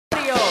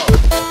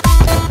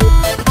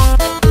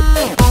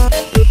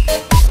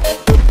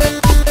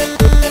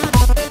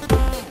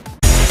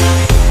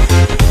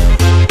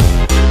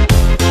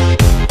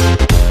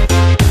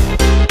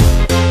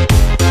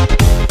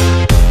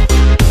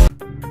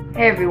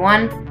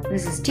everyone,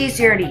 this is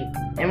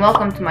TCRD, and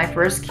welcome to my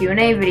first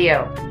Q&A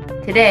video.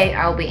 Today,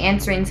 I will be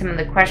answering some of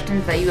the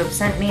questions that you have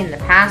sent me in the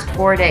past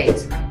 4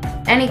 days.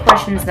 Any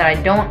questions that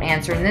I don't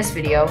answer in this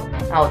video,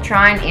 I will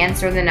try and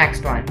answer the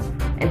next one.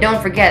 And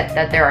don't forget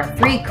that there are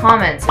 3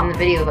 comments in the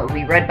video that will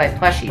be read by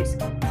plushies.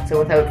 So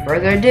without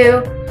further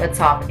ado, let's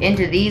hop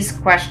into these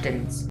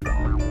questions.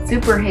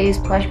 Super Haze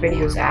Plush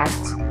Videos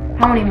asks,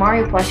 how many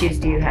Mario plushies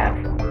do you have?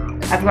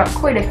 I've got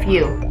quite a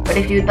few, but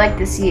if you'd like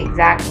to see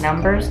exact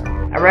numbers,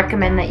 I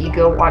recommend that you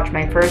go watch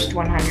my first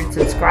 100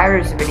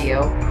 subscribers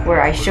video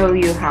where I show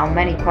you how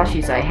many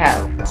plushies I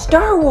have.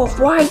 Starwolf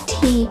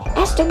YT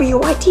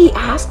SWYT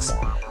asks,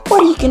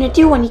 what are you gonna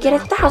do when you get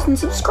 1,000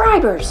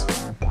 subscribers?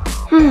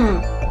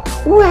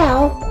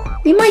 Well,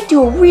 we might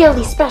do a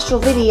really special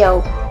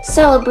video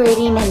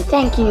celebrating and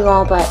thanking you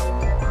all, but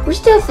we're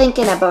still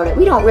thinking about it.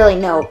 We don't really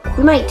know.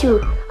 We might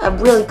do a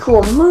really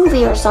cool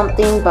movie or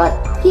something, but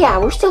yeah,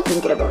 we're still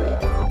thinking about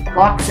it.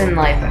 Locks in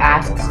Life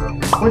asks,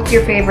 what's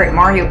your favorite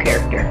Mario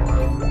character?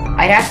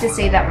 I'd have to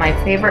say that my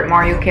favorite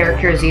Mario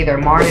character is either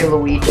Mario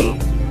or Luigi.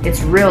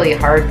 It's really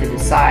hard to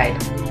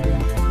decide.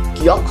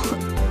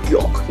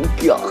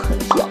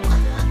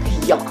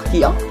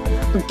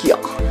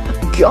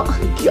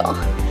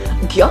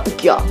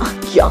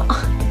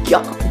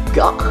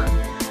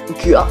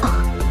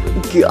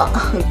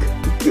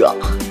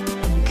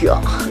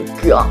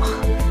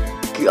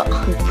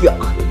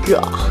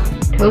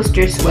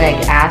 Toaster Swag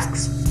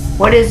asks,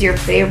 what is your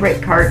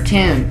favorite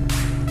cartoon?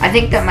 I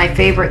think that my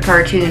favorite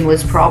cartoon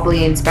was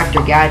probably Inspector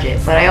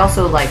Gadget, but I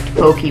also liked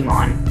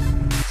Pokemon.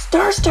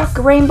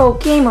 Starstruck Rainbow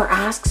Gamer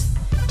asks,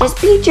 does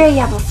BJ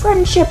have a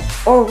friendship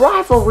or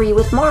rivalry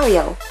with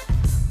Mario?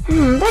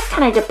 That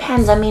kind of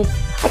depends. I mean,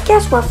 I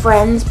guess we're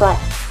friends, but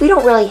we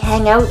don't really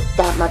hang out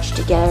that much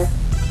together.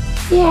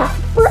 Yeah,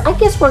 I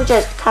guess we're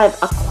just kind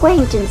of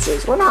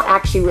acquaintances. We're not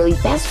actually really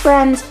best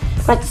friends,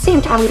 but at the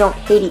same time we don't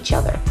hate each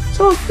other.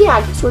 So yeah,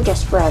 I guess we're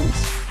just friends.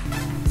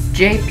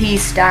 JP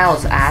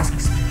Styles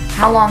asks,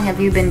 how long have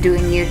you been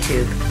doing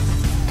YouTube?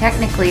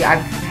 Technically,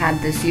 I've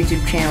had this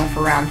YouTube channel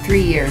for around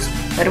 3 years,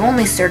 but I've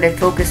only started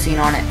focusing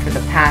on it for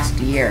the past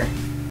year.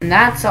 And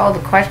that's all the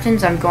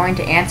questions I'm going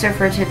to answer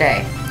for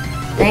today.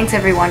 Thanks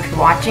everyone for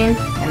watching,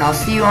 and I'll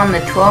see you on the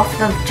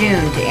 12th of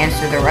June to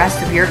answer the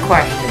rest of your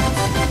questions.